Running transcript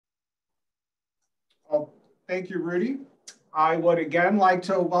Well, thank you, Rudy. I would again like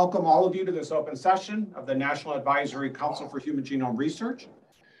to welcome all of you to this open session of the National Advisory Council for Human Genome Research.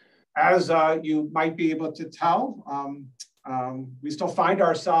 As you might be able to tell, we still find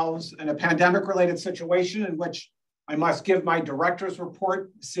ourselves in a pandemic-related situation in which I must give my director's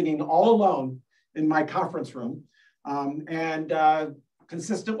report sitting all alone in my conference room.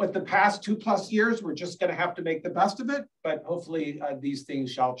 Consistent with the past 2+ years, we're just going to have to make the best of it, but hopefully these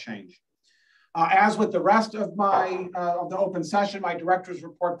things shall change. As with the rest of the open session, my director's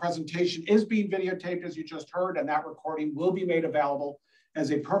report presentation is being videotaped, as you just heard, and that recording will be made available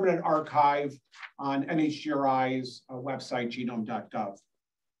as a permanent archive on NHGRI's website, genome.gov.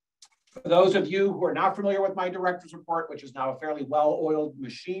 For those of you who are not familiar with my director's report, which is now a fairly well-oiled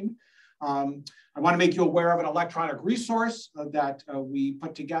machine, I want to make you aware of an electronic resource that we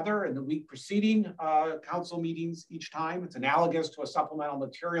put together in the week preceding council meetings each time. It's analogous to a supplemental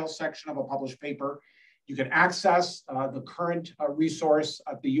materials section of a published paper. You can access the current resource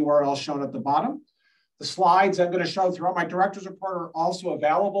at the URL shown at the bottom. The slides I'm going to show throughout my director's report are also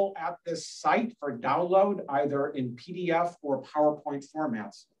available at this site for download, either in PDF or PowerPoint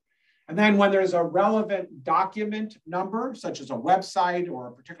formats. And then when there's a relevant document number, such as a website or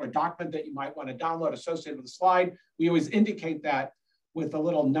a particular document that you might want to download associated with the slide, we always indicate that with a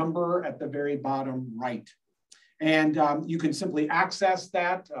little number at the very bottom right. And you can simply access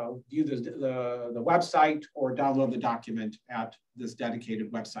that, view the website, or download the document at this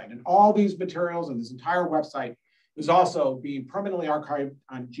dedicated website. And all these materials and this entire website is also being permanently archived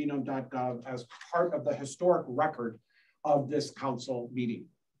on genome.gov as part of the historic record of this council meeting.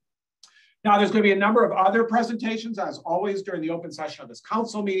 Now, there's going to be a number of other presentations, as always, during the open session of this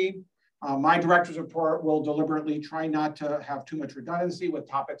council meeting. My director's report will deliberately try not to have too much redundancy with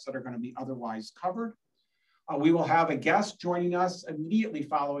topics that are going to be otherwise covered. We will have a guest joining us immediately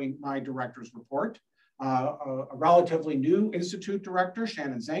following my director's report, a relatively new institute director,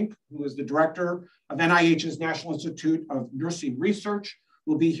 Shannon Zank, who is the director of NIH's National Institute of Nursing Research,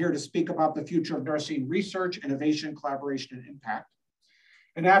 will be here to speak about the future of nursing research, innovation, collaboration, and impact.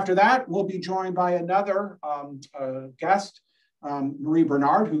 And after that, we'll be joined by another guest, Marie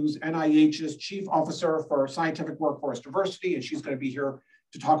Bernard, who's NIH's Chief Officer for Scientific Workforce Diversity, and she's going to be here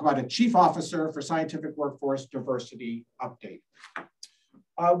to talk about a Chief Officer for Scientific Workforce Diversity update.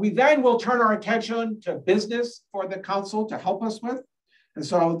 We then will turn our attention to business for the council to help us with. And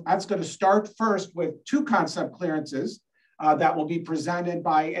so that's going to start first with 2 concept clearances that will be presented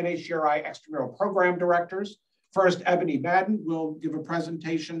by NHGRI Extramural Program Directors. First, Ebony Madden will give a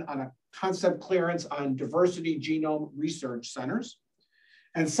presentation on a concept clearance on diversity genome research centers.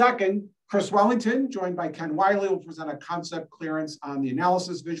 And second, Chris Wellington, joined by Ken Wiley, will present a concept clearance on the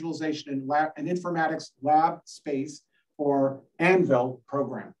analysis, visualization, and informatics lab space for Anvil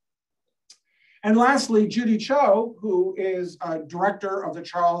program. And lastly, Judy Cho, who is director of the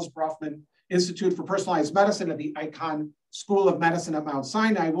Charles Bronfman Institute for Personalized Medicine at the Icahn School of Medicine at Mount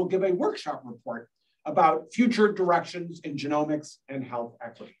Sinai, will give a workshop report about future directions in genomics and health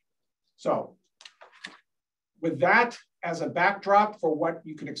equity. So with that as a backdrop for what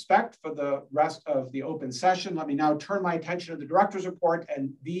you can expect for the rest of the open session, let me now turn my attention to the director's report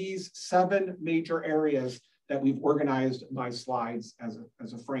and these 7 major areas that we've organized my slides as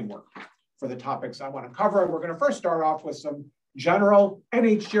a framework for the topics I want to cover. And we're going to first start off with some general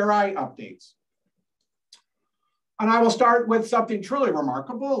NHGRI updates. And I will start with something truly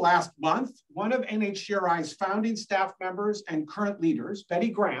remarkable. Last month, one of NHGRI's founding staff members and current leaders, Betty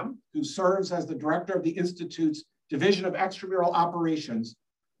Graham, who serves as the director of the Institute's Division of Extramural Operations,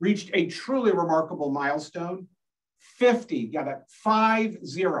 reached a truly remarkable milestone, 50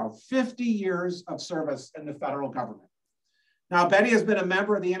 years of service in the federal government. Now, Betty has been a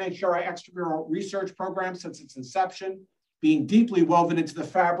member of the NHGRI Extramural Research Program since its inception, being deeply woven into the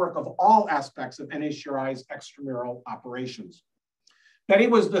fabric of all aspects of NHGRI's extramural operations. Betty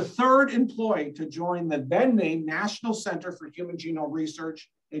was the 3rd employee to join the then-named National Center for Human Genome Research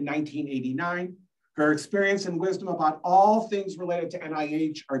in 1989. Her experience and wisdom about all things related to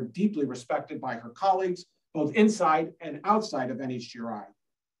NIH are deeply respected by her colleagues, both inside and outside of NHGRI.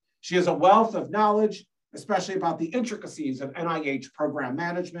 She has a wealth of knowledge, especially about the intricacies of NIH program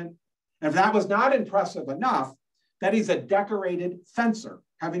management. And if that was not impressive enough, Betty's a decorated fencer,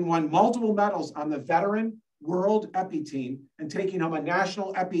 having won multiple medals on the Veteran World Epi team and taking home a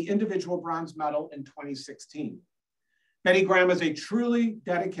National Epi Individual Bronze Medal in 2016. Betty Graham is a truly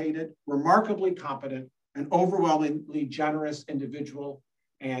dedicated, remarkably competent, and overwhelmingly generous individual.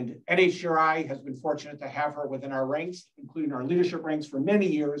 And NHGRI has been fortunate to have her within our ranks, including our leadership ranks for many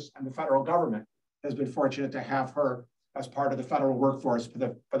years, and the federal government has been fortunate to have her as part of the federal workforce for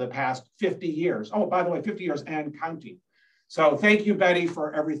the past 50 years. Oh, by the way, 50 years and counting. So thank you, Betty,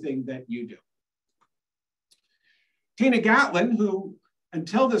 for everything that you do. Tina Gatlin, who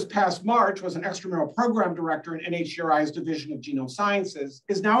until this past March was an extramural program director in NHGRI's Division of Genome Sciences,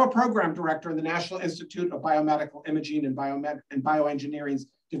 is now a program director in the National Institute of Biomedical Imaging and Bioengineering's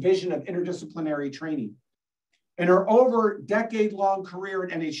Division of Interdisciplinary Training. In her over decade-long career at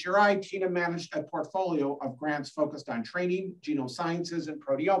NHGRI, Tina managed a portfolio of grants focused on training, genome sciences, and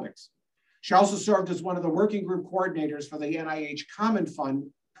proteomics. She also served as one of the working group coordinators for the NIH Common Fund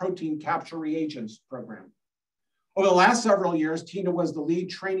Protein Capture Reagents program. Over the last several years, Tina was the lead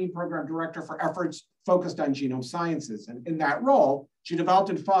training program director for efforts focused on genome sciences. And in that role, she developed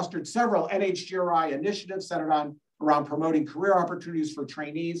and fostered several NHGRI initiatives centered around promoting career opportunities for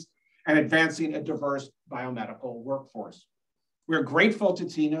trainees and advancing a diverse biomedical workforce. We're grateful to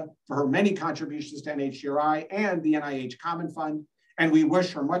Tina for her many contributions to NHGRI and the NIH Common Fund, and we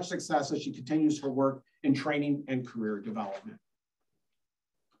wish her much success as she continues her work in training and career development.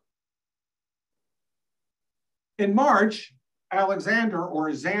 In March, Alexander, or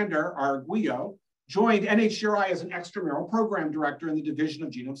Xander Arguello, joined NHGRI as an extramural program director in the Division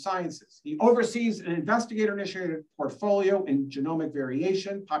of Genome Sciences. He oversees an investigator-initiated portfolio in genomic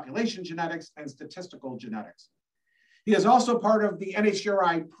variation, population genetics, and statistical genetics. He is also part of the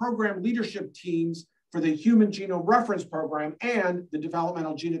NHGRI program leadership teams for the Human Genome Reference Program and the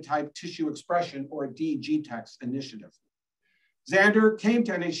Developmental Genotype Tissue Expression, or DGTEX initiative. Xander came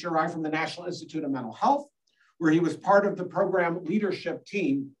to NHGRI from the National Institute of Mental Health, where he was part of the program leadership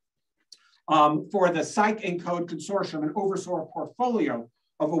team for the Psych-ENCODE Consortium and oversaw a portfolio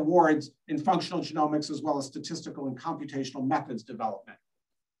of awards in functional genomics as well as statistical and computational methods development.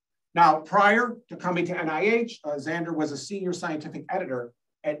 Now, prior to coming to NIH, Xander was a senior scientific editor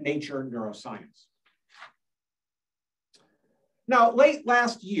at Nature Neuroscience. Now, late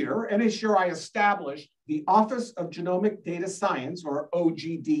last year, NHGRI established the Office of Genomic Data Science, or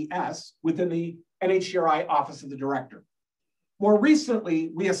OGDS, within the NHGRI Office of the Director. More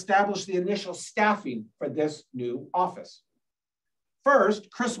recently, we established the initial staffing for this new office.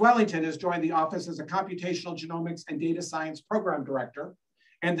 First, Chris Wellington has joined the office as a computational genomics and data science program director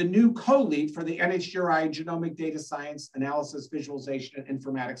and the new co-lead for the NHGRI Genomic Data Science Analysis, Visualization, and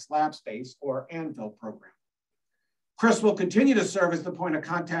Informatics Lab Space, or ANVIL program. Chris will continue to serve as the point of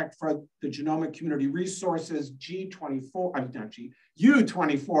contact for the Genomic Community Resources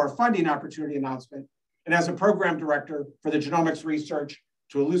U24 funding opportunity announcement, and as a program director for the Genomics Research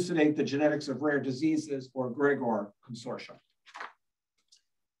to Elucidate the Genetics of Rare Diseases, or GRIGOR Consortium.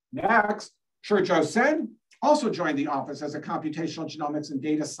 Next, Shurjo Sen also joined the office as a computational genomics and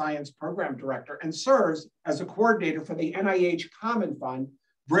data science program director and serves as a coordinator for the NIH Common Fund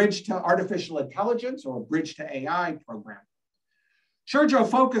Bridge to Artificial Intelligence, or Bridge to AI program. Shurjo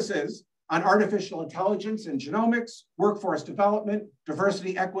focuses on artificial intelligence in genomics, workforce development,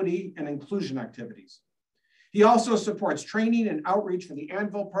 diversity, equity, and inclusion activities. He also supports training and outreach for the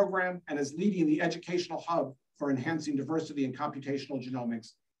ANVIL program and is leading the educational hub for enhancing diversity in computational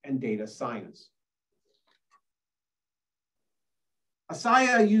genomics and data science.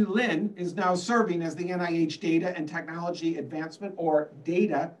 Asaya Yu Lin is now serving as the NIH Data and Technology Advancement, or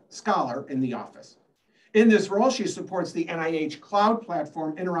DATA, Scholar in the office. In this role, she supports the NIH Cloud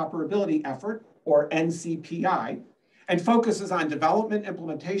Platform Interoperability Effort, or NCPI, and focuses on development,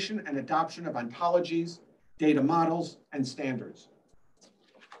 implementation, and adoption of ontologies, data models, and standards.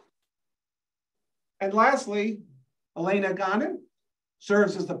 And lastly, Elena Ganin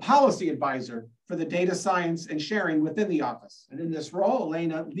serves as the policy advisor for the data science and sharing within the office. And in this role,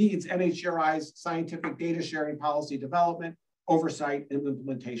 Elena leads NHGRI's scientific data sharing policy development, oversight, and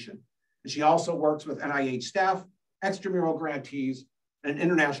implementation. And she also works with NIH staff, extramural grantees, and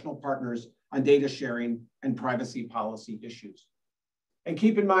international partners on data sharing and privacy policy issues. And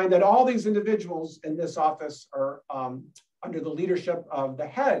keep in mind that all these individuals in this office are under the leadership of the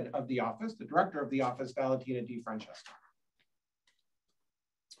head of the office, the director of the office, Valentina Di Francesco.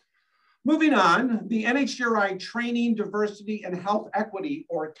 Moving on, the NHGRI Training, Diversity, and Health Equity,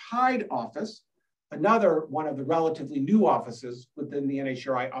 or TIDE office, another one of the relatively new offices within the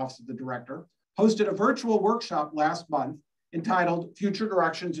NHGRI Office of the Director, hosted a virtual workshop last month entitled Future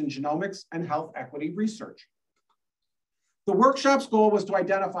Directions in Genomics and Health Equity Research. The workshop's goal was to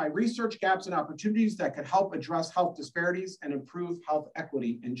identify research gaps and opportunities that could help address health disparities and improve health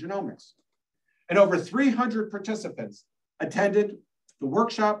equity in genomics. And over 300 participants attended the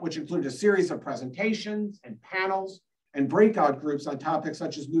workshop, which included a series of presentations and panels and breakout groups on topics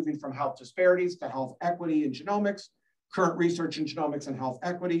such as moving from health disparities to health equity in genomics, current research in genomics and health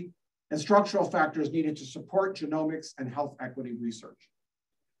equity, and structural factors needed to support genomics and health equity research.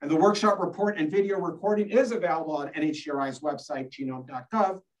 And the workshop report and video recording is available on NHGRI's website,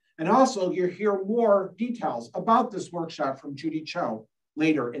 genome.gov. And also you'll hear more details about this workshop from Judy Cho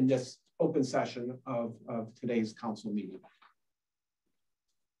later in this open session of today's council meeting.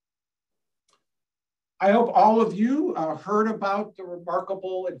 I hope all of you heard about the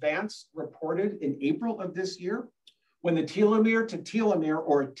remarkable advance reported in April of this year when the Telomere-to-Telomere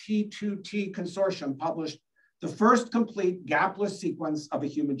or T2T Consortium published the first complete gapless sequence of a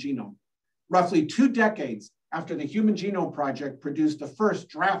human genome, roughly 2 decades after the Human Genome Project produced the first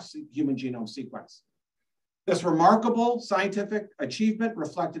draft human genome sequence. This remarkable scientific achievement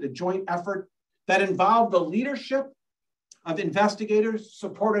reflected a joint effort that involved the leadership of investigators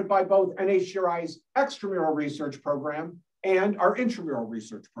supported by both NHGRI's Extramural Research Program and our Intramural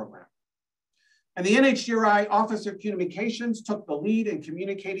Research Program. And the NHGRI Office of Communications took the lead in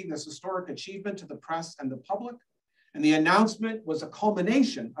communicating this historic achievement to the press and the public. And the announcement was a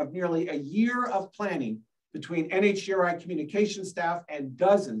culmination of nearly a year of planning between NHGRI communication staff and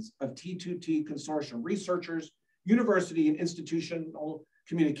dozens of T2T Consortium researchers, university and institutional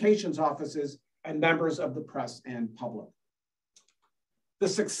communications offices, and members of the press and public. The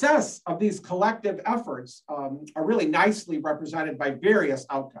success of these collective efforts are really nicely represented by various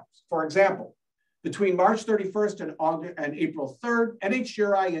outcomes. For example, between March 31st and April 3rd,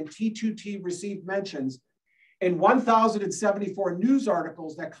 NHGRI and T2T received mentions in 1,074 news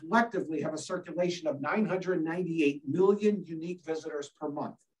articles that collectively have a circulation of 998 million unique visitors per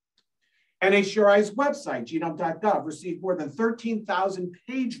month. NHGRI's website, genome.gov, received more than 13,000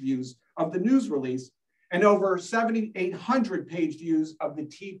 page views of the news release and over 7,800 page views of the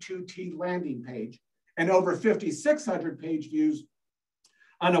T2T landing page and over 5,600 page views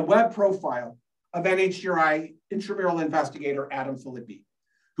on a web profile of NHGRI intramural investigator Adam Filippi,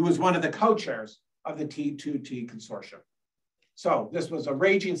 who was one of the co-chairs of the T2T Consortium. So this was a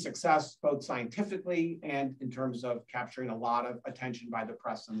raging success, both scientifically and in terms of capturing a lot of attention by the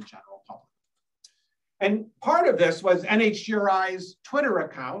press and the general public. And part of this was NHGRI's Twitter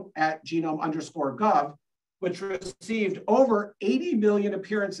account at genome_gov, which received over 80 million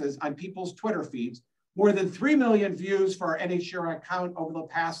appearances on people's Twitter feeds, more than 3 million views for our NHGRI account over the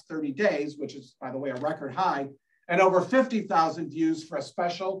past 30 days, which is, by the way, a record high, and over 50,000 views for a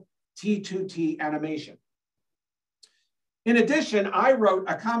special T2T animation. In addition, I wrote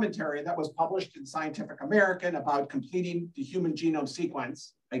a commentary that was published in Scientific American about completing the human genome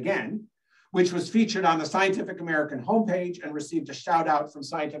sequence again, which was featured on the Scientific American homepage and received a shout out from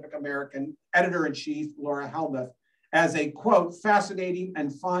Scientific American editor-in-chief Laura Helmuth as a, quote, fascinating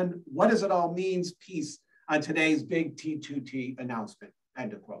and fun, what does it all means piece on today's big T2T announcement,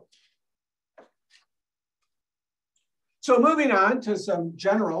 end of quote. So moving on to some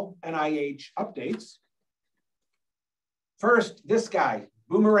general NIH updates. First, this guy,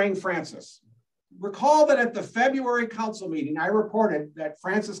 Boomerang Francis. Recall that at the February council meeting, I reported that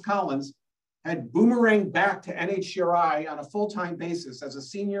Francis Collins had boomeranged back to NHGRI on a full-time basis as a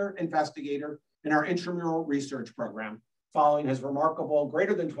senior investigator in our intramural research program, following his remarkable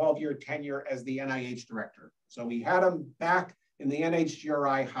greater than 12-year tenure as the NIH director. So we had him back in the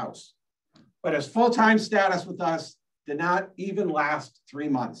NHGRI house. But his full-time status with us did not even last 3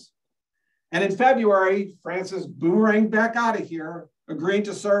 months. And in February, Francis boomeranged back out of here, agreeing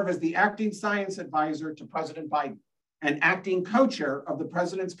to serve as the acting science advisor to President Biden and acting co-chair of the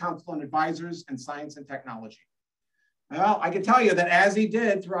President's Council on Advisors in Science and Technology. Well, I can tell you that as he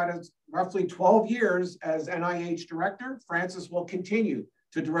did throughout his roughly 12 years as NIH director, Francis will continue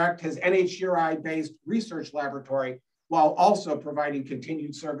to direct his NHGRI-based research laboratory while also providing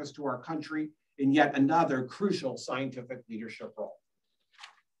continued service to our country in yet another crucial scientific leadership role.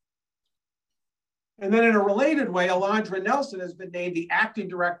 And then in a related way, Alondra Nelson has been named the acting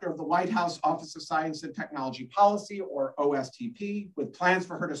director of the White House Office of Science and Technology Policy, or OSTP, with plans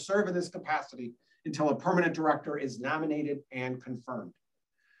for her to serve in this capacity until a permanent director is nominated and confirmed.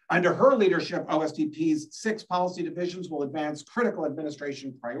 Under her leadership, OSTP's 6 policy divisions will advance critical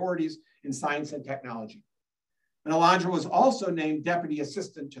administration priorities in science and technology. And Alondra was also named Deputy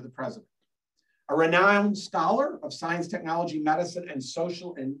Assistant to the President. A renowned scholar of science, technology, medicine, and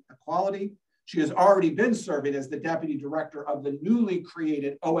social inequality, she has already been serving as the Deputy Director of the newly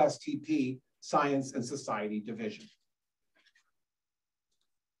created OSTP Science and Society Division.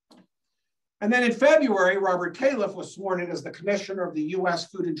 And then in February, Robert Califf was sworn in as the Commissioner of the U.S.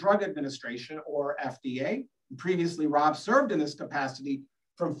 Food and Drug Administration, or FDA. Previously, Rob served in this capacity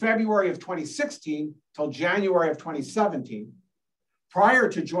from February of 2016 till January of 2017. Prior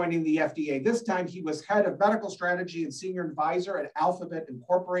to joining the FDA, this time he was head of medical strategy and senior advisor at Alphabet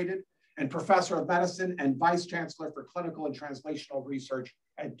Incorporated, and Professor of Medicine and Vice Chancellor for Clinical and Translational Research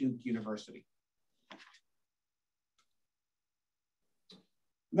at Duke University.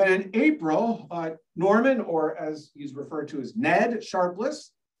 Then in April, Norman, or as he's referred to as Ned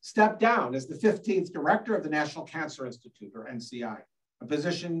Sharpless, stepped down as the 15th director of the National Cancer Institute, or NCI, a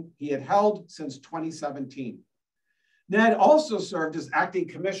position he had held since 2017. Ned also served as acting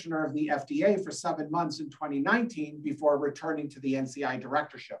commissioner of the FDA for 7 months in 2019 before returning to the NCI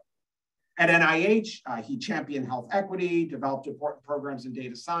directorship. At NIH, he championed health equity, developed important programs in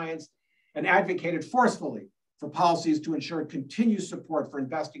data science, and advocated forcefully for policies to ensure continued support for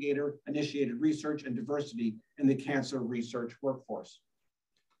investigator-initiated research and diversity in the cancer research workforce.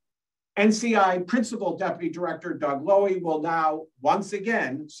 NCI Principal Deputy Director Doug Lowy will now once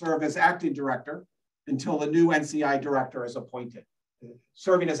again serve as acting director until the new NCI director is appointed.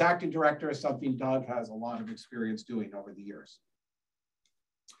 Serving as acting director is something Doug has a lot of experience doing over the years.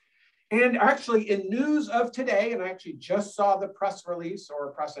 And actually in news of today, and I actually just saw the press release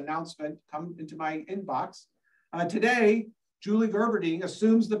or press announcement come into my inbox, today, Julie Gerberding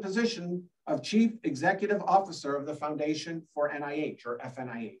assumes the position of Chief Executive Officer of the Foundation for NIH, or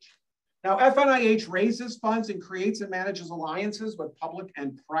FNIH. Now, FNIH raises funds and creates and manages alliances with public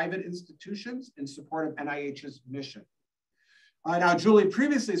and private institutions in support of NIH's mission. Now, Julie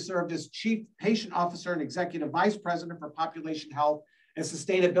previously served as Chief Patient Officer and Executive Vice President for Population Health and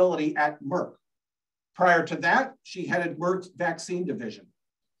Sustainability at Merck. Prior to that, she headed Merck's vaccine division.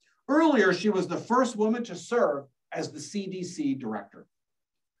 Earlier, she was the first woman to serve as the CDC director.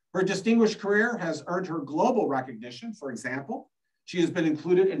 Her distinguished career has earned her global recognition. For example, she has been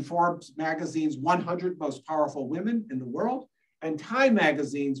included in Forbes magazine's 100 Most Powerful Women in the World and Time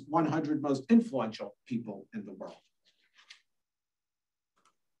magazine's 100 Most Influential People in the World.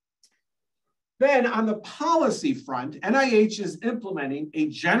 Then on the policy front, NIH is implementing a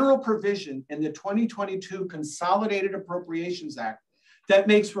general provision in the 2022 Consolidated Appropriations Act that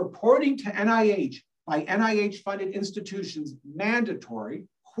makes reporting to NIH by NIH-funded institutions mandatory,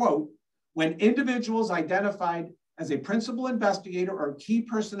 quote, when individuals identified as a principal investigator or key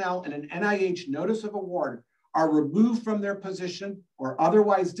personnel in an NIH notice of award are removed from their position or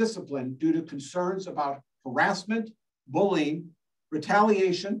otherwise disciplined due to concerns about harassment, bullying,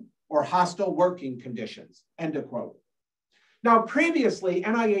 retaliation, or hostile working conditions, end of quote. Now, previously,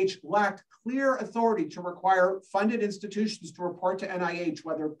 NIH lacked clear authority to require funded institutions to report to NIH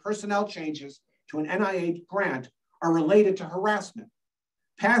whether personnel changes to an NIH grant are related to harassment.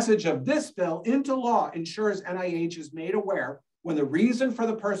 Passage of this bill into law ensures NIH is made aware when the reason for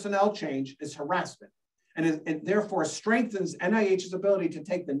the personnel change is harassment, and it therefore strengthens NIH's ability to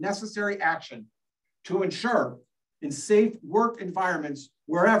take the necessary action to ensure in safe work environments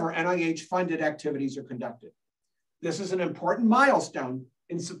wherever NIH-funded activities are conducted. This is an important milestone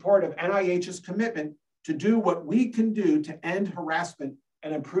in support of NIH's commitment to do what we can do to end harassment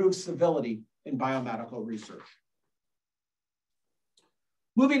and improve civility in biomedical research.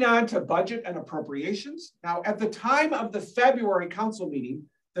 Moving on to budget and appropriations. Now, at the time of the February council meeting,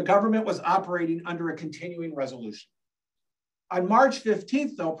 the government was operating under a continuing resolution. On March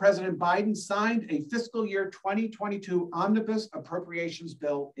 15th, though, President Biden signed a fiscal year 2022 omnibus appropriations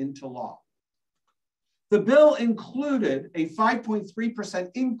bill into law. The bill included a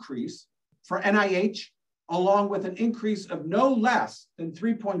 5.3% increase for NIH, along with an increase of no less than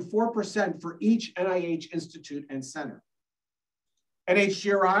 3.4% for each NIH institute and center.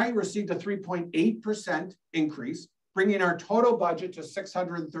 NHGRI received a 3.8% increase, bringing our total budget to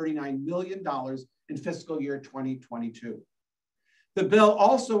 $639 million in fiscal year 2022. The bill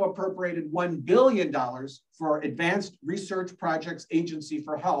also appropriated $1 billion for Advanced Research Projects Agency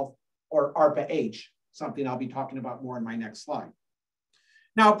for Health, or ARPA-H, something I'll be talking about more in my next slide.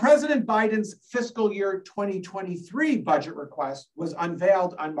 Now, President Biden's fiscal year 2023 budget request was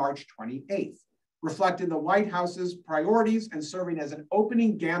unveiled on March 28th, reflecting the White House's priorities and serving as an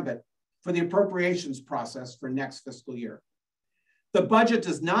opening gambit for the appropriations process for next fiscal year. The budget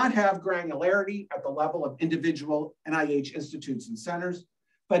does not have granularity at the level of individual NIH institutes and centers,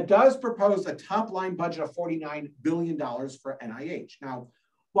 but does propose a top-line budget of $49 billion for NIH. Now,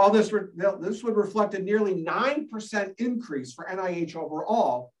 while this would reflect a nearly 9% increase for NIH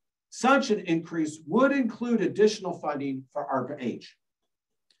overall, such an increase would include additional funding for ARPA-H.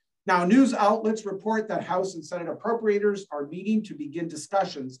 Now, news outlets report that House and Senate appropriators are meeting to begin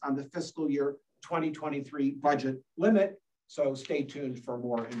discussions on the fiscal year 2023 budget limit. So stay tuned for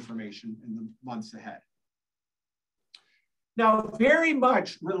more information in the months ahead. Now, very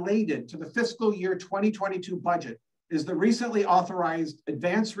much related to the fiscal year 2022 budget is the recently authorized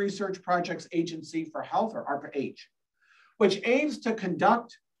Advanced Research Projects Agency for Health, or ARPA-H, which aims to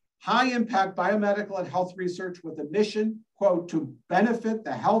conduct, high-impact biomedical and health research with a mission, quote, to benefit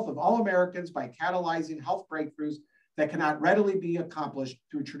the health of all Americans by catalyzing health breakthroughs that cannot readily be accomplished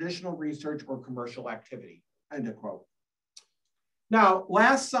through traditional research or commercial activity, end of quote. Now,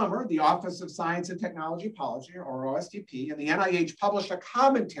 last summer, the Office of Science and Technology Policy, or OSTP, and the NIH published a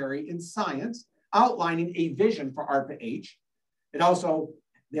commentary in Science outlining a vision for ARPA-H. They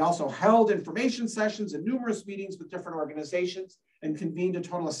also held information sessions and numerous meetings with different organizations and convened a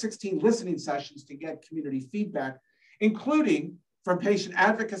total of 16 listening sessions to get community feedback, including from patient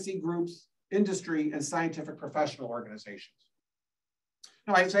advocacy groups, industry, and scientific professional organizations.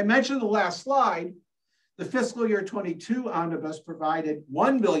 Now, as I mentioned in the last slide, the fiscal year 22 omnibus provided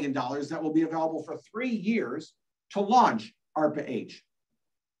 $1 billion that will be available for 3 years to launch ARPA-H.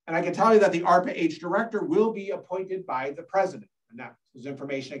 And I can tell you that the ARPA-H director will be appointed by the president. And that was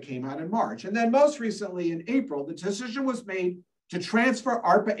information that came out in March. And then most recently in April, the decision was made to transfer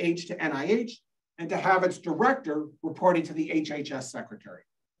ARPA-H to NIH and to have its director reporting to the HHS secretary.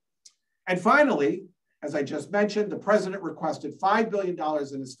 And finally, as I just mentioned, the president requested $5 billion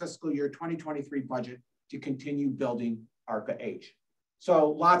in his fiscal year 2023 budget to continue building ARPA-H.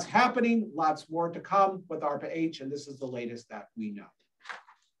 So lots happening, lots more to come with ARPA-H, and this is the latest that we know.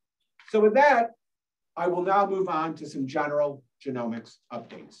 So with that, I will now move on to some general genomics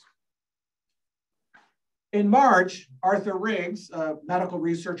updates. In March, Arthur Riggs, medical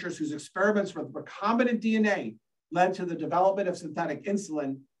researchers whose experiments with recombinant DNA led to the development of synthetic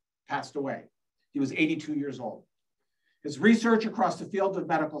insulin, passed away. He was 82 years old. His research across the field of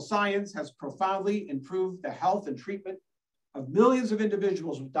medical science has profoundly improved the health and treatment of millions of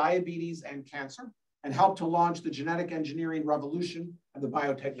individuals with diabetes and cancer, and helped to launch the genetic engineering revolution of the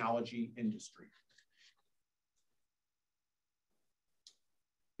biotechnology industry.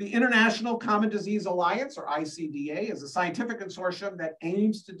 The International Common Disease Alliance, or ICDA, is a scientific consortium that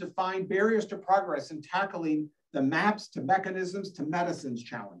aims to define barriers to progress in tackling the maps to mechanisms to medicines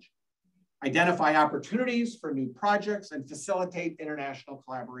challenge, identify opportunities for new projects, and facilitate international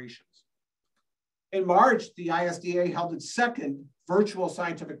collaborations. In March, the ISDA held its second virtual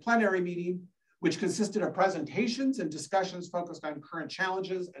scientific plenary meeting, which consisted of presentations and discussions focused on current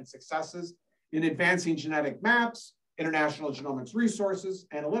challenges and successes in advancing genetic maps, international genomics resources,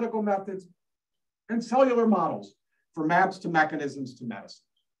 analytical methods, and cellular models for maps to mechanisms to medicine.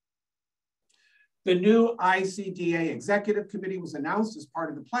 The new ICDA Executive Committee was announced as part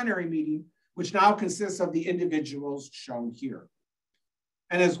of the plenary meeting, which now consists of the individuals shown here.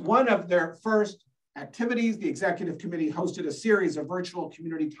 And as one of their first activities, the Executive Committee hosted a series of virtual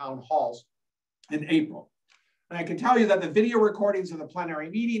community town halls in April. And I can tell you that the video recordings of the plenary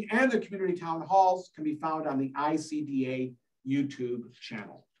meeting and the community town halls can be found on the ICDA YouTube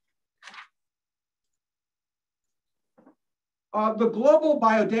channel. The Global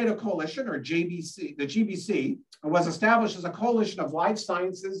Biodata Coalition, or JBC, the GBC, was established as a coalition of life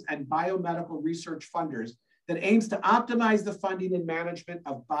sciences and biomedical research funders that aims to optimize the funding and management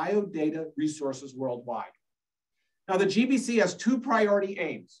of biodata resources worldwide. Now, the GBC has 2 priority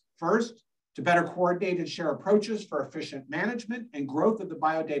aims. First, to better coordinate and share approaches for efficient management and growth of the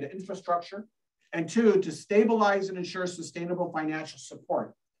biodata infrastructure. And 2, to stabilize and ensure sustainable financial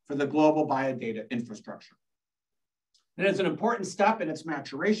support for the global biodata infrastructure. And as an important step in its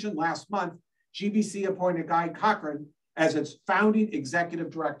maturation, last month, GBC appointed Guy Cochran as its founding executive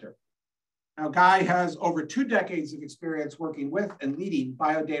director. Now, Guy has over 2 decades of experience working with and leading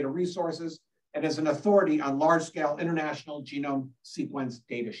biodata resources and is an authority on large-scale international genome sequence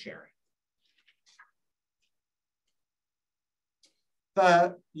data sharing.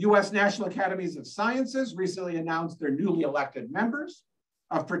 The US National Academies of Sciences recently announced their newly elected members.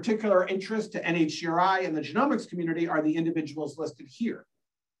 Of particular interest to NHGRI and the genomics community are the individuals listed here.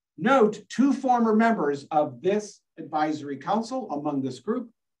 Note 2 former members of this advisory council among this group,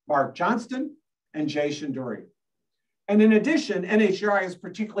 Mark Johnston and Jay Shinduri. And in addition, NHGRI is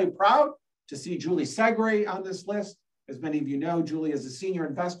particularly proud to see Julie Segre on this list. As many of you know, Julie is a senior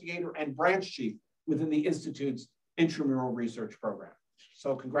investigator and branch chief within the Institute's Intramural research program.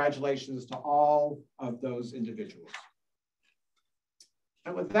 So congratulations to all of those individuals.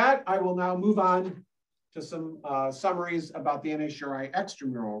 And with that, I will now move on to some summaries about the NHGRI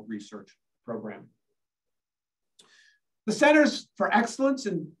Extramural research program. The Centers for Excellence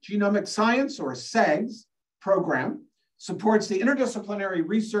in Genomic Science, or CEGS program, supports the interdisciplinary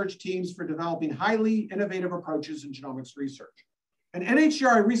research teams for developing highly innovative approaches in genomics research. And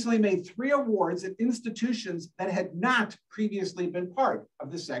NHGRI recently made 3 awards at institutions that had not previously been part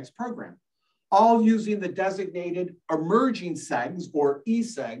of the CEGS program, all using the designated Emerging CEGS, or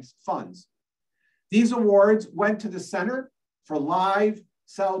eCEGS, funds. These awards went to the Center for Live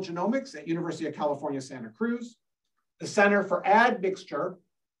Cell Genomics at University of California, Santa Cruz, the Center for Admixture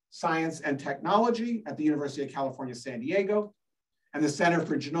Science and Technology at the University of California, San Diego, and the Center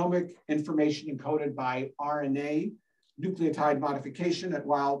for Genomic Information Encoded by RNA Nucleotide Modification at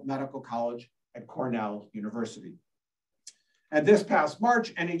Weill Medical College at Cornell University. And this past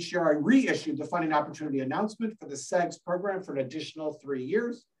March, NHGRI reissued the funding opportunity announcement for the SEGS program for an additional 3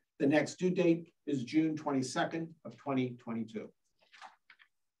 years. The next due date is June 22nd of 2022.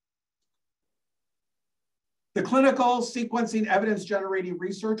 The Clinical Sequencing Evidence Generating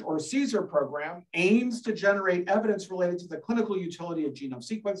Research, or CSER program, aims to generate evidence related to the clinical utility of genome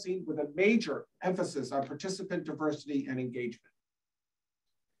sequencing with a major emphasis on participant diversity and engagement.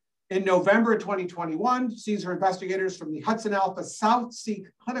 In November 2021, CSER investigators from the Hudson Alpha South Seek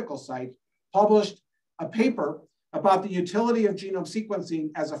clinical site published a paper about the utility of genome sequencing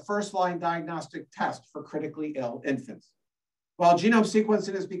as a first-line diagnostic test for critically ill infants. While genome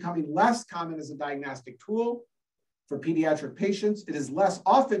sequencing is becoming less common as a diagnostic tool for pediatric patients, it is less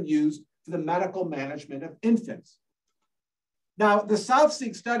often used for the medical management of infants. Now, the South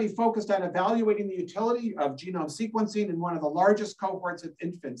Seek study focused on evaluating the utility of genome sequencing in one of the largest cohorts of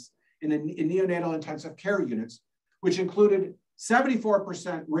infants in neonatal intensive care units, which included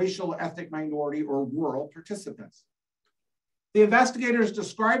 74% racial ethnic minority or rural participants. The investigators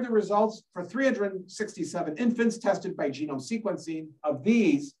described the results for 367 infants tested by genome sequencing. Of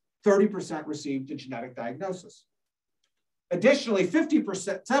these, 30% received a genetic diagnosis. Additionally,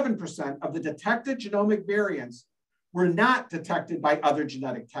 7% of the detected genomic variants were not detected by other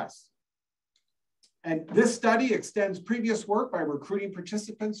genetic tests. And this study extends previous work by recruiting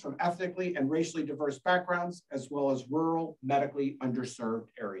participants from ethnically and racially diverse backgrounds, as well as rural, medically underserved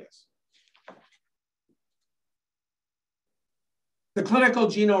areas. The Clinical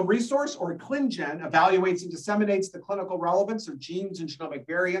Genome Resource, or ClinGen, evaluates and disseminates the clinical relevance of genes and genomic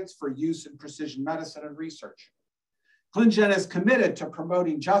variants for use in precision medicine and research. ClinGen is committed to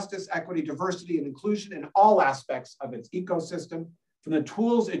promoting justice, equity, diversity, and inclusion in all aspects of its ecosystem, from the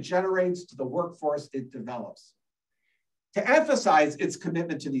tools it generates to the workforce it develops. To emphasize its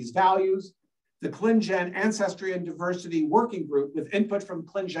commitment to these values, the ClinGen Ancestry and Diversity Working Group, with input from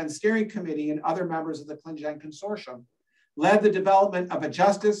ClinGen Steering Committee and other members of the ClinGen Consortium, led the development of a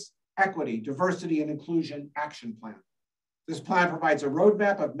Justice, Equity, Diversity, and Inclusion Action Plan. This plan provides a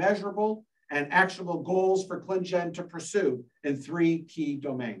roadmap of measurable and actionable goals for ClinGen to pursue in 3 key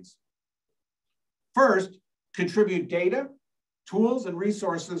domains. First, contribute data, tools, and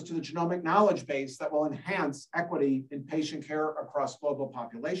resources to the genomic knowledge base that will enhance equity in patient care across global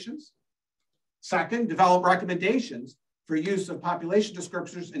populations. Second, develop recommendations for use of population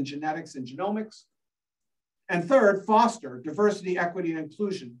descriptors in genetics and genomics. And third, foster diversity, equity, and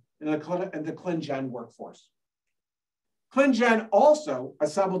inclusion in the ClinGen workforce. ClinGen also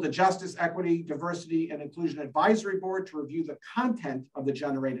assembled a Justice, Equity, Diversity, and Inclusion Advisory Board to review the content of the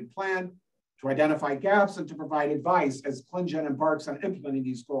generated plan, to identify gaps, and to provide advice as ClinGen embarks on implementing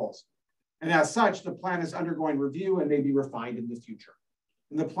these goals. And as such, the plan is undergoing review and may be refined in the future.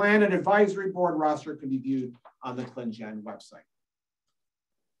 And the plan and advisory board roster can be viewed on the ClinGen website.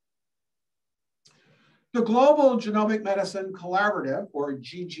 The Global Genomic Medicine Collaborative, or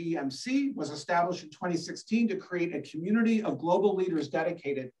GGMC, was established in 2016 to create a community of global leaders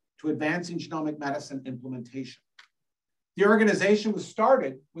dedicated to advancing genomic medicine implementation. The organization was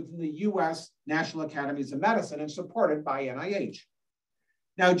started within the US National Academies of Medicine and supported by NIH.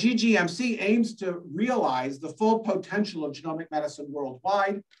 Now, GGMC aims to realize the full potential of genomic medicine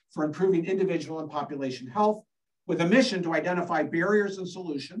worldwide for improving individual and population health, with a mission to identify barriers and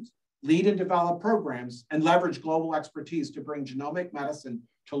solutions, lead and develop programs, and leverage global expertise to bring genomic medicine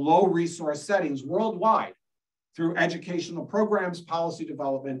to low resource settings worldwide through educational programs, policy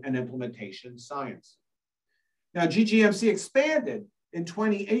development, and implementation science. Now, GGMC expanded in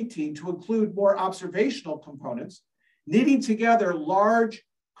 2018 to include more observational components, knitting together large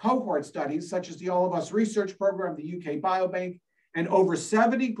cohort studies such as the All of Us research program, the UK Biobank, and over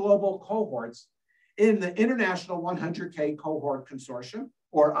 70 global cohorts in the International 100K Cohort Consortium,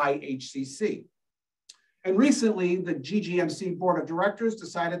 or IHCC. And recently, the GGMC Board of Directors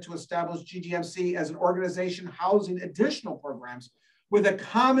decided to establish GGMC as an organization housing additional programs with a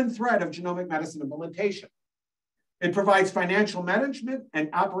common thread of genomic medicine implementation. It provides financial management and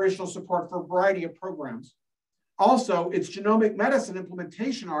operational support for a variety of programs. Also, its genomic medicine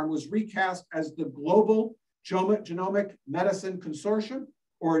implementation arm was recast as the Global Genomic Medicine Consortium,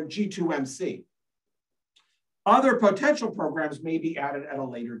 or G2MC. Other potential programs may be added at a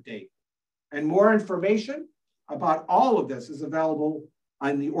later date. And more information about all of this is available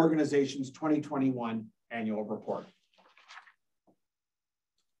on the organization's 2021 annual report.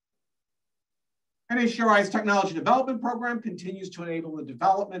 NHGRI's technology development program continues to enable the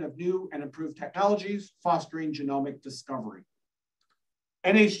development of new and improved technologies, fostering genomic discovery.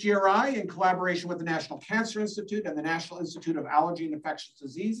 NHGRI, in collaboration with the National Cancer Institute and the National Institute of Allergy and Infectious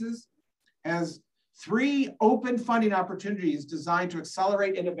Diseases, has 3 open funding opportunities designed to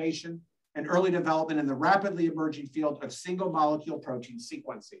accelerate innovation and early development in the rapidly emerging field of single molecule protein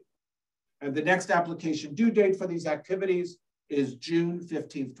sequencing. And the next application due date for these activities is June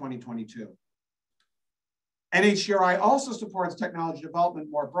 15th, 2022. NHGRI also supports technology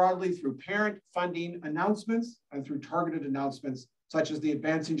development more broadly through parent funding announcements and through targeted announcements, such as the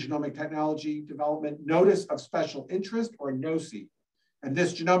Advancing Genomic Technology Development Notice of Special Interest, or NOCI. And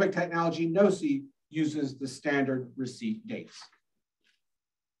this genomic technology NOCI uses the standard receipt dates.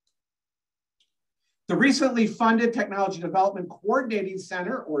 The recently funded Technology Development Coordinating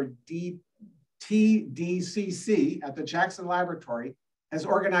Center, or TDCC, at the Jackson Laboratory has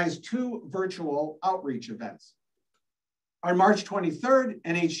organized 2 virtual outreach events. On March 23rd,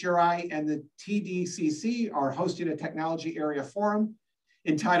 NHGRI and the TDCC are hosting a technology area forum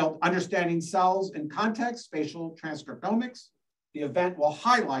entitled Understanding Cells in Context, Spatial Transcriptomics. The event will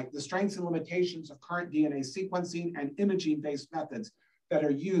highlight the strengths and limitations of current DNA sequencing and imaging-based methods that are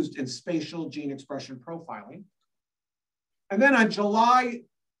used in spatial gene expression profiling. And then on July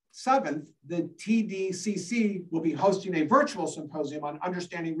 7th, the TDCC will be hosting a virtual symposium on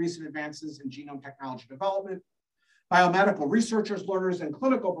understanding recent advances in genome technology development. Biomedical researchers, learners, and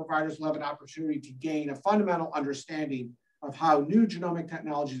clinical providers will have an opportunity to gain a fundamental understanding of how new genomic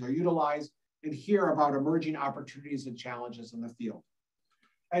technologies are utilized and hear about emerging opportunities and challenges in the field.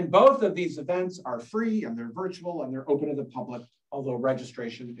 And both of these events are free and they're virtual and they're open to the public, although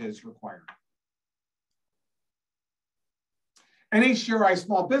registration is required. NHGRI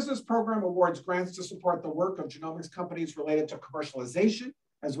Small Business Program awards grants to support the work of genomics companies related to commercialization,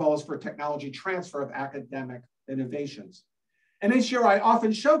 as well as for technology transfer of academic innovations. NHGRI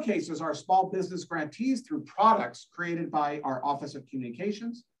often showcases our small business grantees through products created by our Office of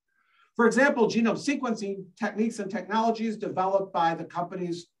Communications. For example, genome sequencing techniques and technologies developed by the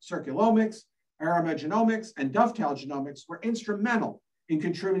companies Circulomics, Arima Genomics, and Dovetail Genomics were instrumental in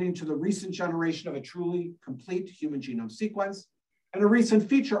contributing to the recent generation of a truly complete human genome sequence. And a recent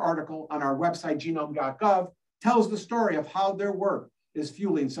feature article on our website, genome.gov, tells the story of how their work is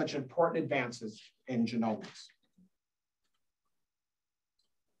fueling such important advances in genomics.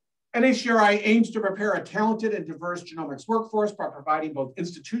 NHGRI aims to prepare a talented and diverse genomics workforce by providing both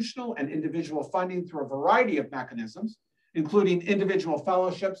institutional and individual funding through a variety of mechanisms, including individual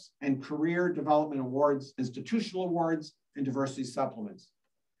fellowships and career development awards, institutional awards, and diversity supplements.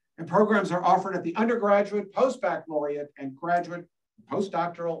 And programs are offered at the undergraduate, post-baccalaureate, and graduate,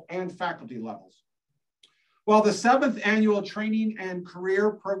 postdoctoral, and faculty levels. While the 7th annual Training and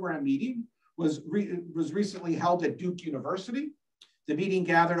Career Program meeting was recently held at Duke University, the meeting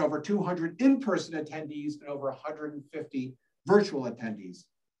gathered over 200 in-person attendees and over 150 virtual attendees.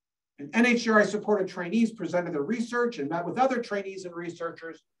 And NHGRI supported trainees presented their research and met with other trainees and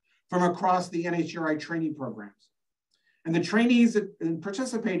researchers from across the NHGRI training programs. And the trainees that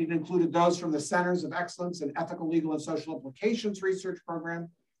participated included those from the Centers of Excellence in Ethical, Legal, and Social Implications Research Program,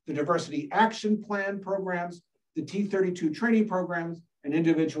 the Diversity Action Plan programs, the T32 training programs, and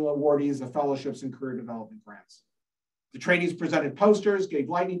individual awardees of fellowships and career development grants. The trainees presented posters, gave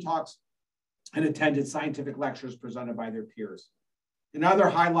lightning talks, and attended scientific lectures presented by their peers. And other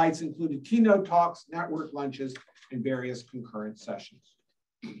highlights included keynote talks, network lunches, and various concurrent sessions.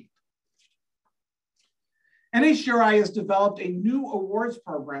 NHGRI has developed a new awards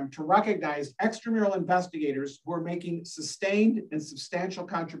program to recognize extramural investigators who are making sustained and substantial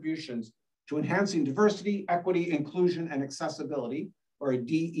contributions to enhancing diversity, equity, inclusion, and accessibility, or a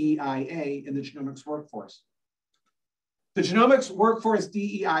DEIA, in the genomics workforce. The Genomics Workforce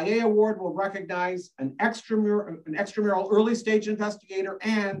DEIA Award will recognize an extramural early stage investigator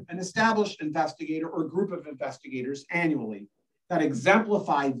and an established investigator or group of investigators annually that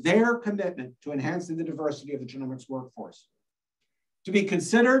exemplify their commitment to enhancing the diversity of the genomics workforce. To be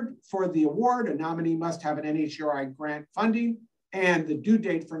considered for the award, a nominee must have an NHGRI grant funding, and the due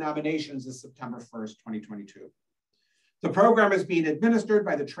date for nominations is September 1st, 2022. The program is being administered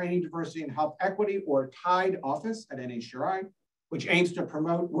by the Training, Diversity, and Health Equity, or TIDE office at NHGRI, which aims to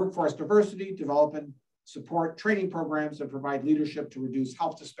promote workforce diversity, develop and support training programs, and provide leadership to reduce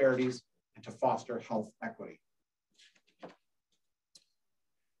health disparities and to foster health equity.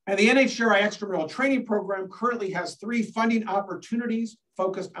 And the NHGRI Extramural Training Program currently has 3 funding opportunities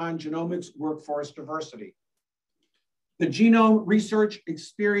focused on genomics workforce diversity. The Genome Research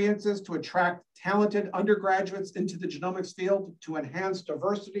experiences to attract talented undergraduates into the genomics field to enhance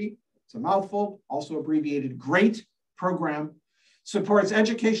diversity, it's a mouthful, also abbreviated GREAT program, supports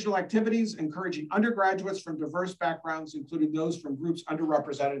educational activities, encouraging undergraduates from diverse backgrounds, including those from groups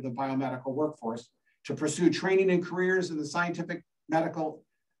underrepresented in the biomedical workforce, to pursue training and careers in the scientific, medical,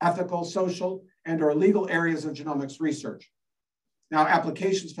 ethical, social, and/or legal areas of genomics research. Now,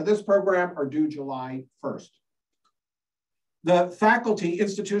 applications for this program are due July 1st. The Faculty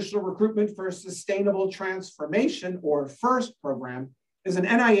Institutional Recruitment for Sustainable Transformation, or FIRST program, is an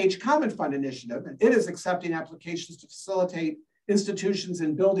NIH Common Fund initiative, and it is accepting applications to facilitate institutions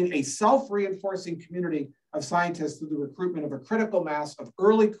in building a self-reinforcing community of scientists through the recruitment of a critical mass of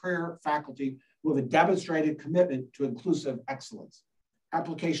early career faculty with a demonstrated commitment to inclusive excellence.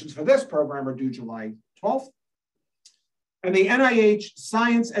 Applications for this program are due July 12th. And the NIH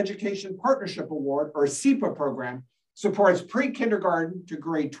Science Education Partnership Award, or SEPA program, supports pre-kindergarten to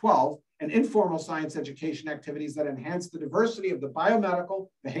grade 12 and informal science education activities that enhance the diversity of the biomedical,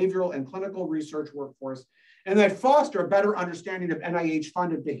 behavioral, and clinical research workforce, and that foster a better understanding of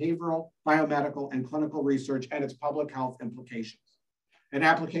NIH-funded behavioral, biomedical, and clinical research and its public health implications. And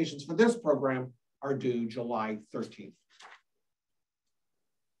applications for this program are due July 13th.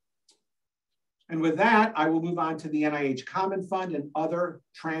 And with that, I will move on to the NIH Common Fund and other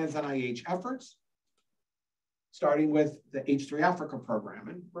trans-NIH efforts, starting with the H3 Africa program.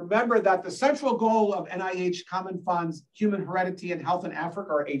 And remember that the central goal of NIH Common Fund's Human Heredity and Health in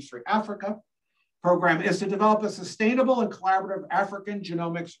Africa, or H3 Africa program, is to develop a sustainable and collaborative African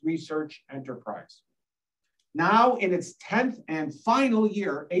genomics research enterprise. Now in its 10th and final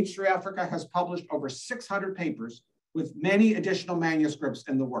year, H3 Africa has published over 600 papers with many additional manuscripts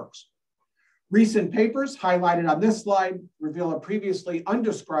in the works. Recent papers highlighted on this slide reveal a previously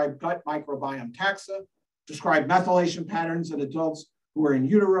undescribed gut microbiome taxa, describe methylation patterns in adults who were in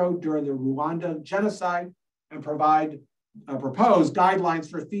utero during the Rwanda genocide, and propose guidelines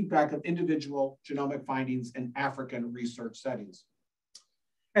for feedback of individual genomic findings in African research settings.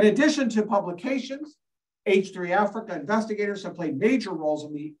 In addition to publications, H3 Africa investigators have played major roles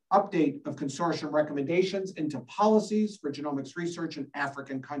in the update of consortium recommendations into policies for genomics research in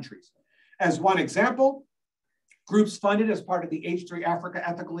African countries. As one example, groups funded as part of the H3 Africa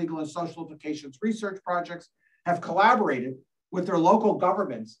Ethical, Legal, and Social Implications research projects have collaborated with their local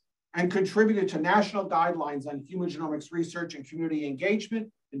governments and contributed to national guidelines on human genomics research and community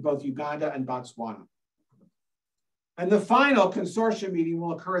engagement in both Uganda and Botswana. And the final consortium meeting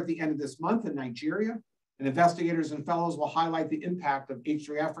will occur at the end of this month in Nigeria, and investigators and fellows will highlight the impact of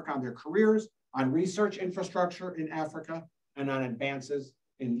H3 Africa on their careers, on research infrastructure in Africa, and on advances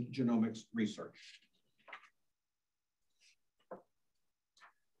in genomics research.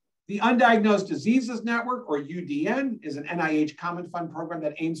 The Undiagnosed Diseases Network, or UDN, is an NIH Common Fund program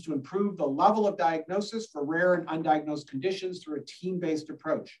that aims to improve the level of diagnosis for rare and undiagnosed conditions through a team-based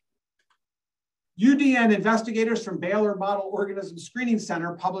approach. UDN investigators from Baylor Model Organism Screening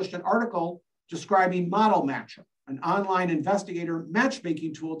Center published an article describing Model Matcher, an online investigator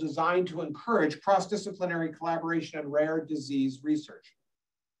matchmaking tool designed to encourage cross-disciplinary collaboration in rare disease research.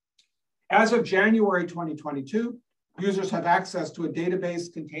 As of January 2022, users have access to a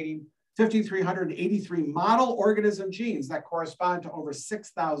database containing 5,383 model organism genes that correspond to over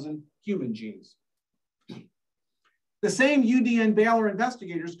 6,000 human genes. The same UDN Baylor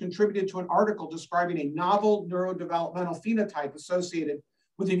investigators contributed to an article describing a novel neurodevelopmental phenotype associated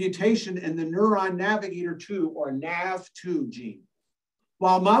with a mutation in the neuron navigator 2, or NAV2 gene.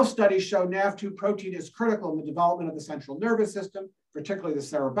 While mouse studies show NAV2 protein is critical in the development of the central nervous system, particularly the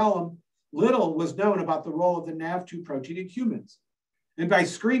cerebellum, little was known about the role of the NAV2 protein in humans. And by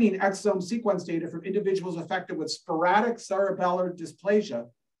screening exome sequence data from individuals affected with sporadic cerebellar dysplasia,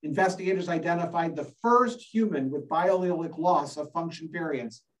 investigators identified the first human with biallelic loss of function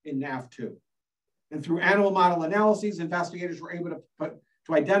variants in NAV2. And through animal model analyses, investigators were able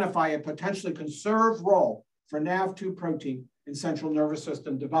to identify a potentially conserved role for NAV2 protein in central nervous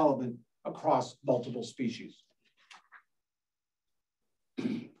system development across multiple species.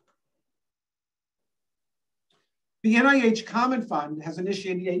 The NIH Common Fund has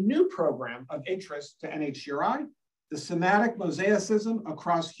initiated a new program of interest to NHGRI, the Somatic Mosaicism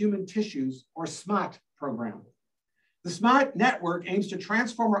Across Human Tissues, or SMaHT program. The SMaHT network aims to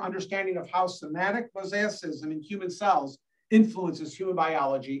transform our understanding of how somatic mosaicism in human cells influences human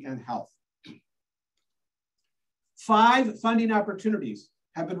biology and health. 5 funding opportunities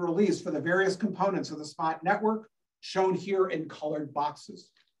have been released for the various components of the SMaHT network, shown here in colored boxes.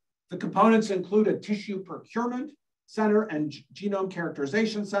 The components include a tissue procurement center and genome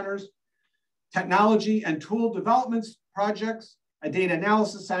characterization centers, technology and tool development projects, a data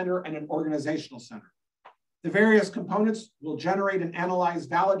analysis center, and an organizational center. The various components will generate and analyze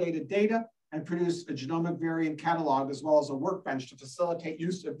validated data and produce a genomic variant catalog, as well as a workbench to facilitate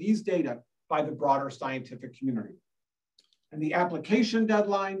use of these data by the broader scientific community. And the application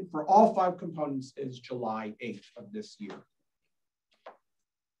deadline for all 5 components is July 8th of this year.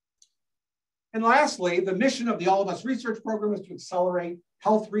 And lastly, the mission of the All of Us research program is to accelerate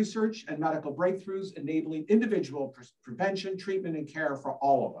health research and medical breakthroughs, enabling individual prevention, treatment, and care for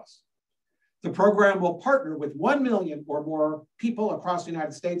all of us. The program will partner with 1 million or more people across the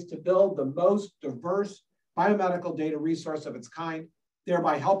United States to build the most diverse biomedical data resource of its kind,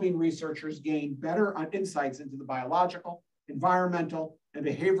 thereby helping researchers gain better insights into the biological, environmental, and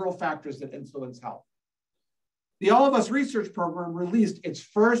behavioral factors that influence health. The All of Us research program released its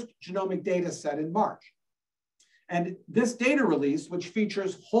first genomic data set in March. And this data release, which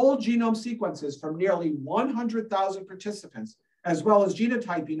features whole genome sequences from nearly 100,000 participants, as well as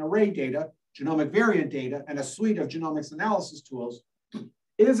genotyping array data, genomic variant data, and a suite of genomics analysis tools,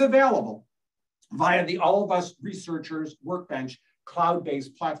 is available via the All of Us Researchers Workbench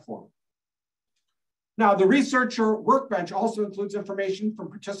cloud-based platform. Now, the researcher workbench also includes information from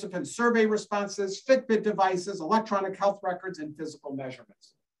participant survey responses, Fitbit devices, electronic health records, and physical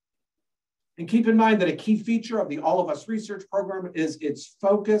measurements. And keep in mind that a key feature of the All of Us research program is its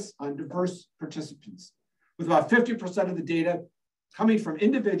focus on diverse participants, with about 50% of the data coming from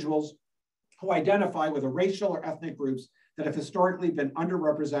individuals who identify with a racial or ethnic groups that have historically been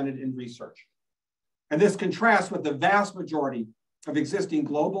underrepresented in research. And this contrasts with the vast majority of existing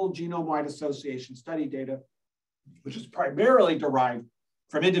global genome-wide association study data, which is primarily derived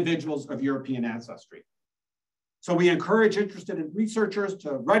from individuals of European ancestry. So we encourage interested researchers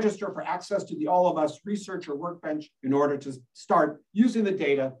to register for access to the All of Us Researcher Workbench in order to start using the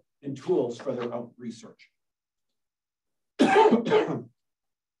data and tools for their own research.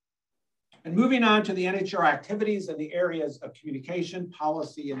 And moving on to the NHGR activities in the areas of communication,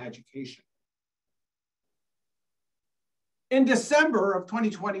 policy, and education. In December of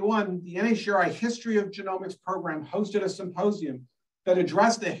 2021, the NHGRI History of Genomics program hosted a symposium that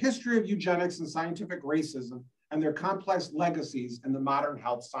addressed the history of eugenics and scientific racism and their complex legacies in the modern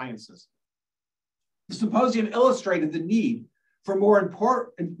health sciences. The symposium illustrated the need for more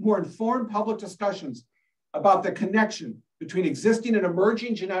informed public discussions about the connection between existing and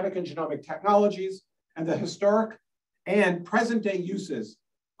emerging genetic and genomic technologies and the historic and present-day uses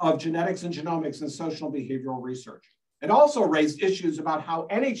of genetics and genomics in social behavioral research. It also raised issues about how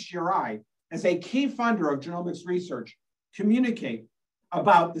NHGRI, as a key funder of genomics research, communicate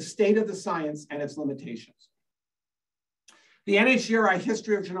about the state of the science and its limitations. The NHGRI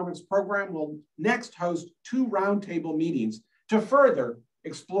History of Genomics program will next host 2 roundtable meetings to further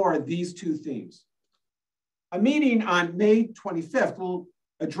explore these 2 themes. A meeting on May 25th will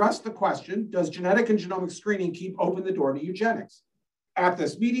address the question, does genetic and genomic screening keep open the door to eugenics? At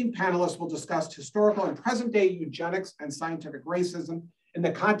this meeting, panelists will discuss historical and present-day eugenics and scientific racism in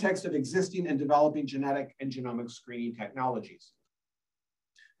the context of existing and developing genetic and genomic screening technologies.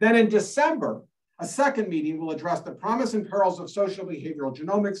 Then in December, a second meeting will address the promise and perils of social behavioral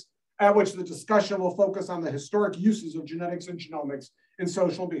genomics, at which the discussion will focus on the historic uses of genetics and genomics in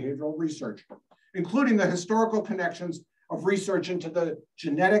social behavioral research, including the historical connections of research into the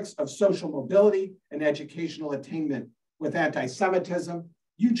genetics of social mobility and educational attainment with anti-Semitism,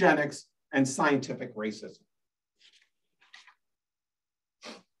 eugenics, and scientific racism.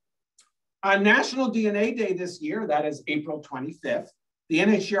 On National DNA Day this year, that is April 25th, the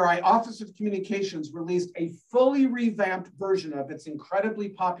NHGRI Office of Communications released a fully revamped version of its incredibly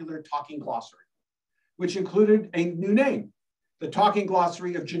popular Talking Glossary, which included a new name, the Talking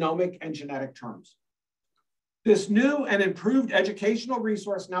Glossary of Genomic and Genetic Terms. This new and improved educational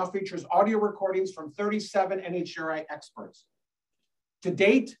resource now features audio recordings from 37 NHGRI experts. To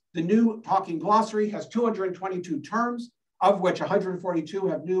date, the new Talking Glossary has 222 terms, of which 142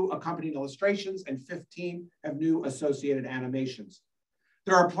 have new accompanying illustrations and 15 have new associated animations.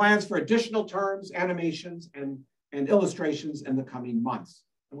 There are plans for additional terms, animations, and illustrations in the coming months.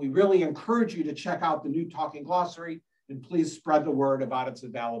 And we really encourage you to check out the new Talking Glossary and please spread the word about its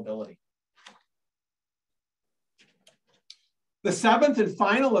availability. The 7th and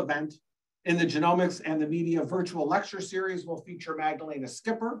final event in the Genomics and the Media virtual lecture series will feature Magdalena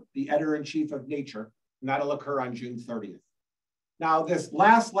Skipper, the editor-in-chief of Nature, and that'll occur on June 30th. Now, this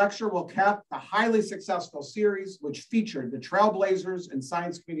last lecture will cap the highly successful series, which featured the trailblazers in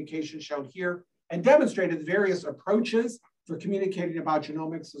science communication shown here and demonstrated various approaches for communicating about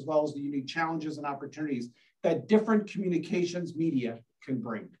genomics, as well as the unique challenges and opportunities that different communications media can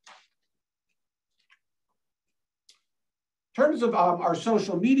bring. In terms of our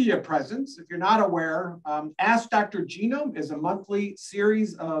social media presence, if you're not aware, Ask Dr. Genome is a monthly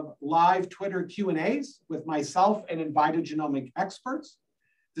series of live Twitter Q&As with myself and invited genomic experts.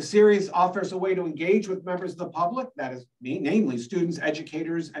 The series offers a way to engage with members of the public, that is, namely students,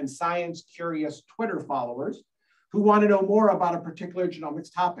 educators, and science-curious Twitter followers who want to know more about a particular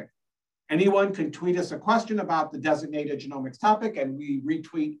genomics topic. Anyone can tweet us a question about the designated genomics topic, and we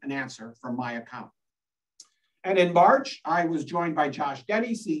retweet an answer from my account. And in March, I was joined by Josh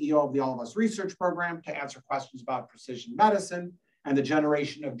Denny, CEO of the All of Us Research Program, to answer questions about precision medicine and the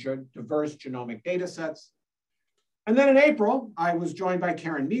generation of diverse genomic data sets. And then in April, I was joined by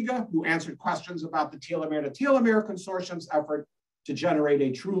Karen Miga, who answered questions about the Telomere-to-Telomere Consortium's effort to generate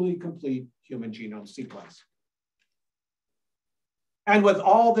a truly complete human genome sequence. And with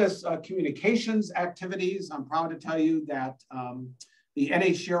all this communications activities, I'm proud to tell you that the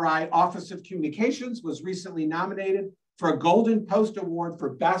NHGRI Office of Communications was recently nominated for a Golden Post Award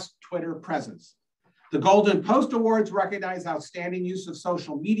for Best Twitter Presence. The Golden Post Awards recognize outstanding use of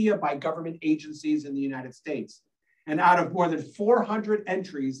social media by government agencies in the United States. And out of more than 400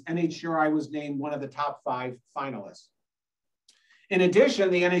 entries, NHGRI was named one of the top 5 finalists. In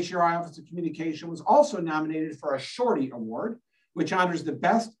addition, the NHGRI Office of Communication was also nominated for a Shorty Award, which honors the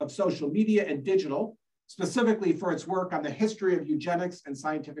best of social media and digital, specifically for its work on the history of eugenics and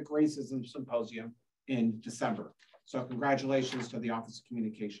scientific racism symposium in December. So congratulations to the Office of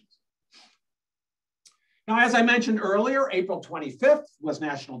Communications. Now, as I mentioned earlier, April 25th was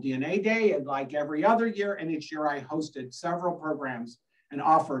National DNA Day, and like every other year, NHGRI hosted several programs and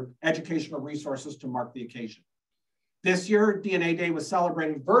offered educational resources to mark the occasion. This year, DNA Day was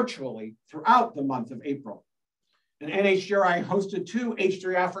celebrated virtually throughout the month of April. And NHGRI hosted 2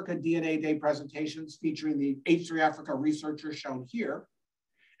 H3 Africa DNA Day presentations featuring the H3 Africa researchers shown here.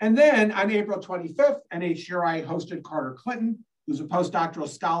 And then on April 25th, NHGRI hosted Carter Clinton, who's a postdoctoral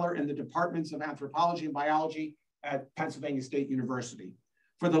scholar in the departments of anthropology and biology at Pennsylvania State University,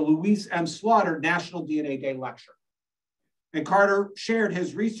 for the Louise M. Slaughter National DNA Day Lecture. And Carter shared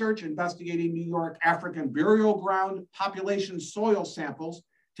his research investigating New York African burial ground population soil samples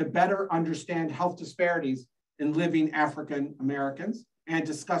to better understand health disparities in living African Americans and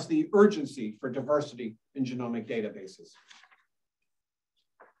discuss the urgency for diversity in genomic databases.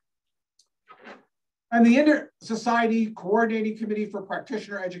 And the Inter-Society Coordinating Committee for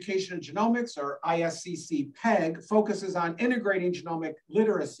Practitioner Education in Genomics, or ISCC-PEG, focuses on integrating genomic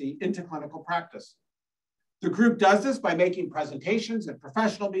literacy into clinical practice. The group does this by making presentations at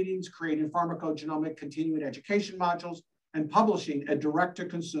professional meetings, creating pharmacogenomic continuing education modules, and publishing a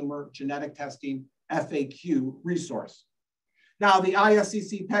direct-to-consumer genetic testing FAQ resource. Now, the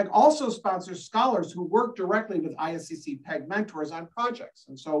ISCC-PEG also sponsors scholars who work directly with ISCC-PEG mentors on projects.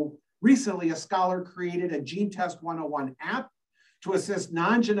 And so recently, a scholar created a Gene Test 101 app to assist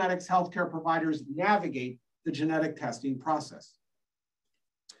non-genetics healthcare providers navigate the genetic testing process.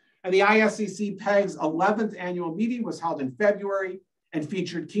 And the ISCC-PEG's 11th annual meeting was held in February and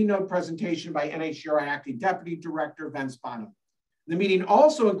featured keynote presentation by NHGRI Acting Deputy Director Vince Bonham. The meeting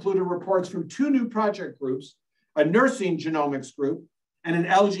also included reports from 2 new project groups, a nursing genomics group and an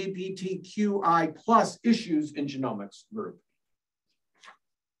LGBTQI+ issues in genomics group.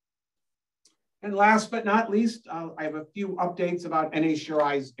 And last but not least, I have a few updates about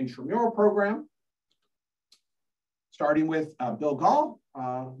NHGRI's Intramural program. Starting with Bill Gall,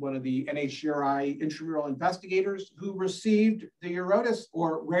 one of the NHGRI Intramural investigators who received the EURODIS,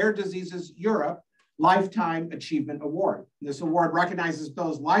 or Rare Diseases Europe, Lifetime Achievement Award. This award recognizes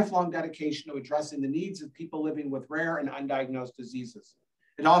Bill's lifelong dedication to addressing the needs of people living with rare and undiagnosed diseases.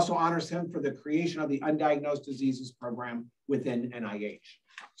 It also honors him for the creation of the Undiagnosed Diseases Program within NIH.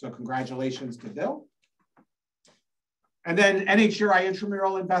 So congratulations to Bill. And then NHGRI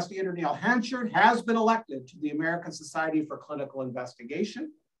Intramural investigator Neil Hanchard has been elected to the American Society for Clinical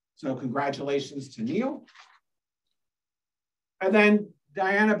Investigation. So congratulations to Neil. And then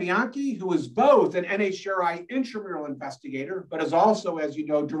Diana Bianchi, who is both an NHGRI intramural investigator, but is also, as you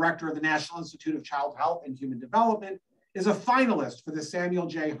know, director of the National Institute of Child Health and Human Development, is a finalist for the Samuel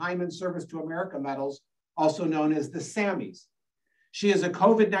J. Hyman Service to America Medals, also known as the SAMMYs. She is a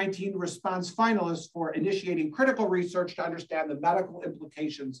COVID-19 response finalist for initiating critical research to understand the medical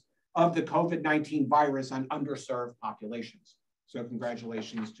implications of the COVID-19 virus on underserved populations. So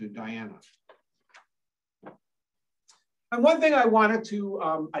congratulations to Diana. And one thing I wanted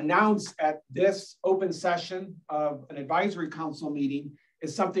to announce at this open session of an advisory council meeting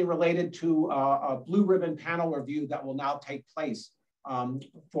is something related to a blue ribbon panel review that will now take place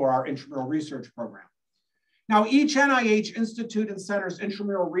for our intramural research program. Now, each NIH Institute and Center's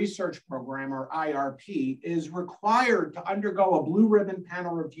Intramural Research Program, or IRP, is required to undergo a blue ribbon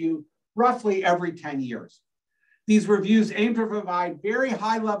panel review roughly every 10 years. These reviews aim to provide very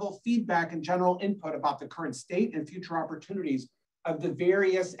high-level feedback and general input about the current state and future opportunities of the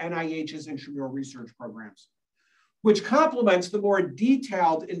various NIH's intramural research programs, which complements the more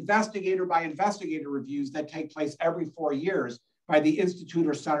detailed investigator-by-investigator reviews that take place every 4 years by the Institute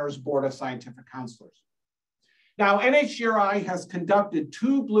or Center's Board of Scientific Counselors. Now, NHGRI has conducted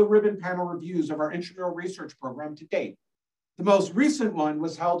 2 blue ribbon panel reviews of our intramural research program to date. The most recent one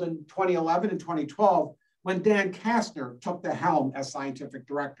was held in 2011 and 2012 when Dan Kastner took the helm as scientific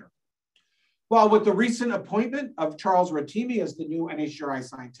director. Well, with the recent appointment of Charles Rotimi as the new NHGRI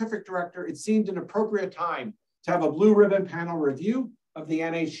scientific director, it seemed an appropriate time to have a blue ribbon panel review of the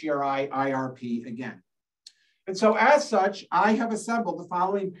NHGRI IRP again. And so as such, I have assembled the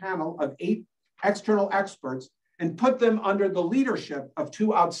following panel of 8 external experts and put them under the leadership of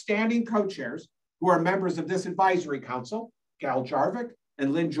 2 outstanding co-chairs who are members of this advisory council, Gal Jarvik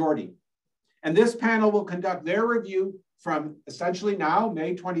and Lynn Jordy. And this panel will conduct their review from essentially now,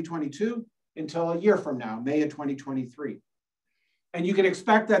 May 2022, until a year from now, May of 2023. And you can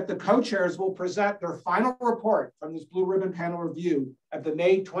expect that the co-chairs will present their final report from this blue ribbon panel review at the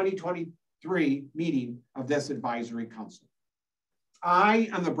May 2023 meeting of this advisory council. I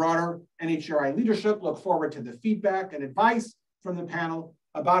and the broader NHGRI leadership look forward to the feedback and advice from the panel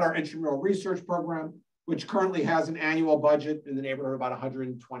about our intramural research program, which currently has an annual budget in the neighborhood of about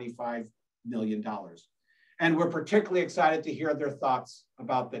 $125 million. And we're particularly excited to hear their thoughts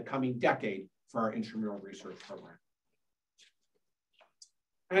about the coming decade for our intramural research program.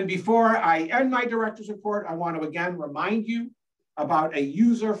 And before I end my director's report, I want to again remind you about a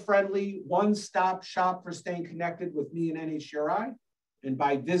user-friendly one-stop shop for staying connected with me and NHGRI. And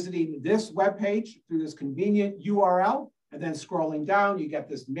by visiting this webpage through this convenient URL, and then scrolling down, you get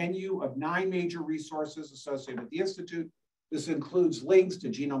this menu of 9 major resources associated with the Institute. This includes links to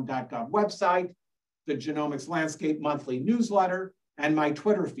genome.gov website, the Genomics Landscape monthly newsletter, and my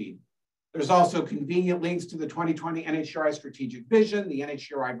Twitter feed. There's also convenient links to the 2020 NHGRI Strategic Vision, the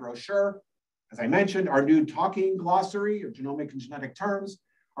NHGRI brochure, as I mentioned, our new talking glossary of genomic and genetic terms,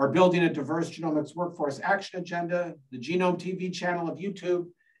 our Building a Diverse Genomics Workforce Action Agenda, the Genome TV channel of YouTube,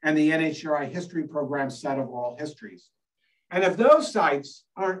 and the NHGRI History Program set of oral histories. And if those sites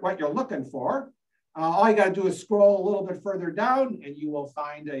aren't what you're looking for, all you got to do is scroll a little bit further down and you will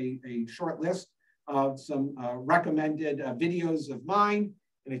find a short list of some recommended videos of mine.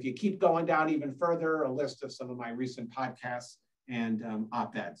 And if you keep going down even further, a list of some of my recent podcasts and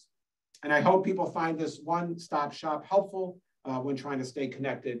op-eds. And I hope people find this one-stop shop helpful when trying to stay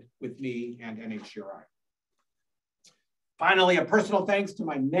connected with me and NHGRI. Finally, a personal thanks to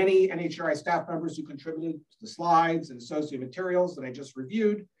my many NHGRI staff members who contributed to the slides and associated materials that I just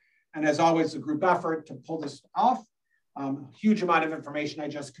reviewed. And as always, a group effort to pull this off. Huge amount of information I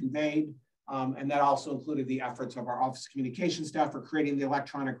just conveyed. And that also included the efforts of our office communication staff for creating the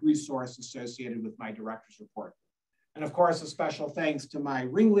electronic resource associated with my director's report. And of course, a special thanks to my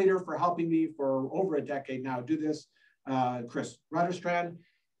ringleader for helping me for over a decade now do this, Chris Rutterstrand.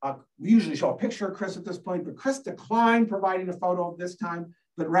 We usually show a picture of Chris at this point, but Chris declined providing a photo of this time,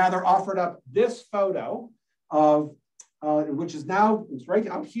 but rather offered up this photo of, which is now, it's right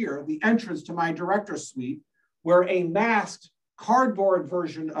out here, the entrance to my director's suite, where a masked cardboard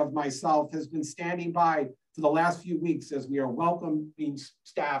version of myself has been standing by for the last few weeks as we are welcoming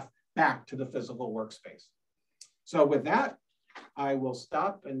staff back to the physical workspace. So with that, I will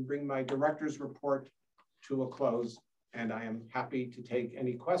stop and bring my director's report to a close, and I am happy to take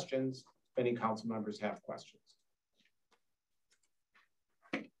any questions if any council members have questions.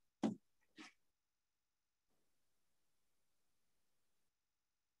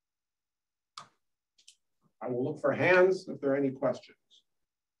 I will look for hands if there are any questions.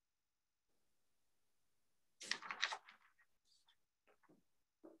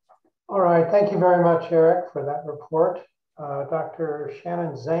 All right, thank you very much, Eric, for that report. Dr.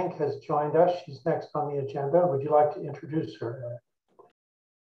 Shannon Zank has joined us. She's next on the agenda. Would you like to introduce her, Eric?